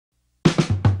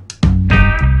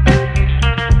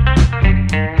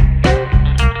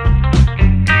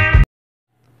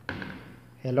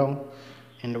Hello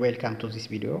and welcome to this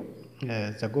video.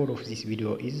 The goal of this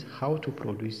video is how to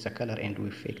produce the color and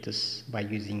effects by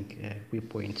using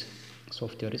waypoint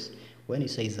softwares. When you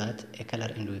say that a color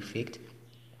and effect,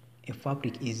 a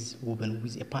fabric is woven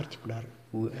with a particular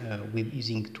with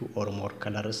using two or more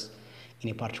colors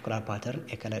in a particular pattern.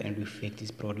 A color and effect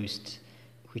is produced,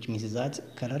 which means that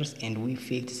colors and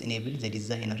effects enable the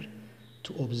designer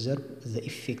to observe the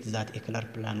effect that a color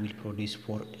plan will produce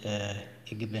for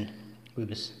a given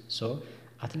webs. So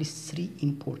at least three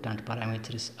important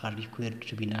parameters are required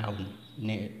to be known,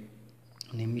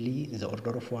 namely the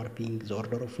order of warping, the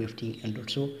order of wefting, and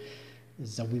also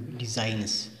the web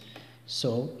designs.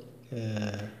 So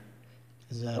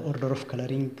the order of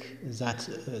coloring that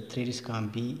threads can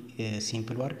be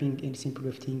simple warping and simple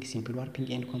wefting, simple warping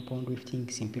and compound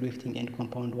wefting, simple wefting and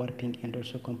compound warping, and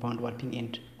also compound warping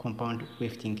and compound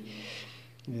wefting.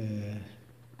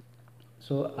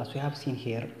 So as we have seen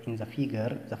here in the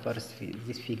figure,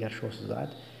 this figure shows that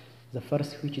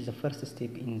which is the first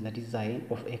step in the design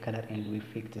of a color and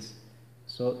effects.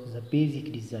 So the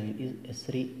basic design is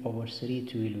a 3/3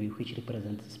 tool which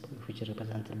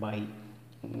represented by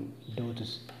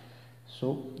dots.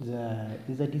 So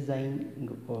in the design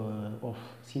of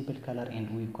simple color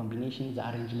and wave combination, the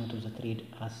arrangement of the thread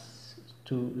as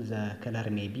to the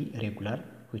color may be regular,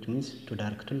 which means to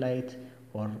dark to light,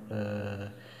 or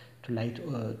to light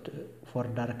for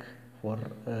dark, for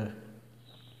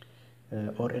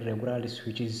or irregular,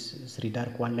 which is 3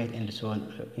 dark 1 light, and so on.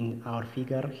 In our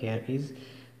figure here is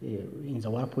in the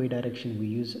warp way direction we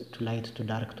use to light to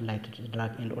dark, to light to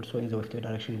dark, and also in the weft way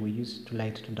direction we use to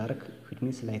light to dark, which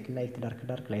means light dark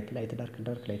dark, light dark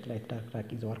dark, light dark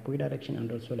dark in the warp way direction,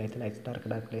 and also light dark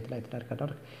dark, light dark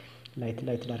dark,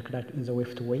 light dark dark in the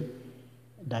weft way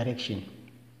direction.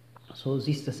 So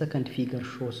this the second figure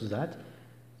shows that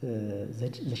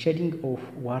the shading of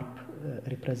warp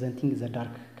representing the dark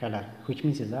color, which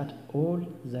means that all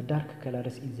the dark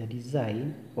colors in the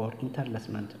design or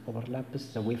interlacement overlaps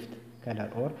the weft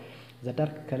color, or the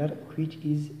dark color which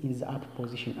is in the up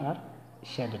position are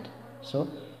shaded. So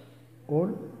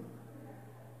all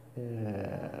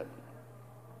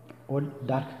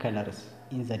dark colors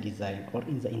in the design or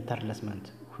in the interlacement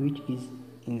which is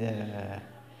in the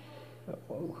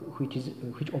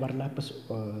which overlaps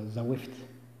the weft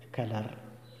color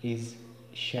is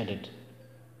shaded.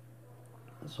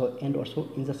 So, and also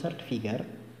in the third figure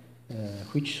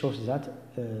which shows that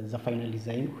the final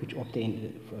design which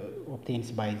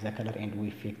obtains by the color and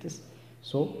wave effects.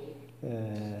 So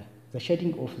the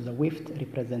shading of the weft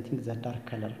representing the dark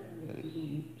color,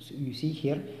 so you see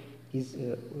here is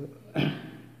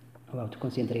about to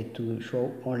concentrate to show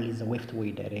only the weft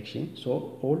way direction.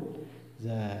 So all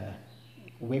the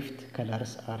weft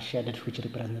colors are shaded, which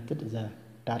represented the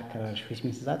dark colors, which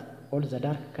means that all the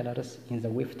dark colors in the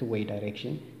weft way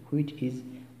direction, which is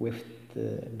weft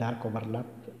dark, overlap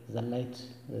the light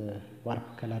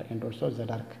warp color, and also the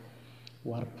dark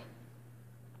warp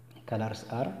colors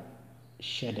are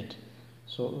shaded.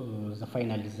 So the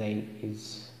final design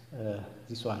is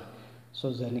this one.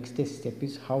 So the next step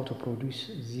is how to produce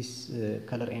this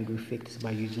color and effects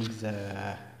by using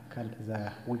the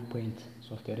waypoint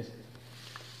softwares.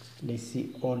 Let's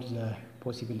see all the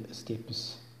possible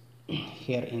steps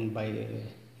here in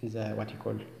the what you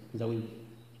call the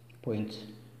waypoint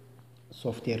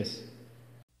softwares.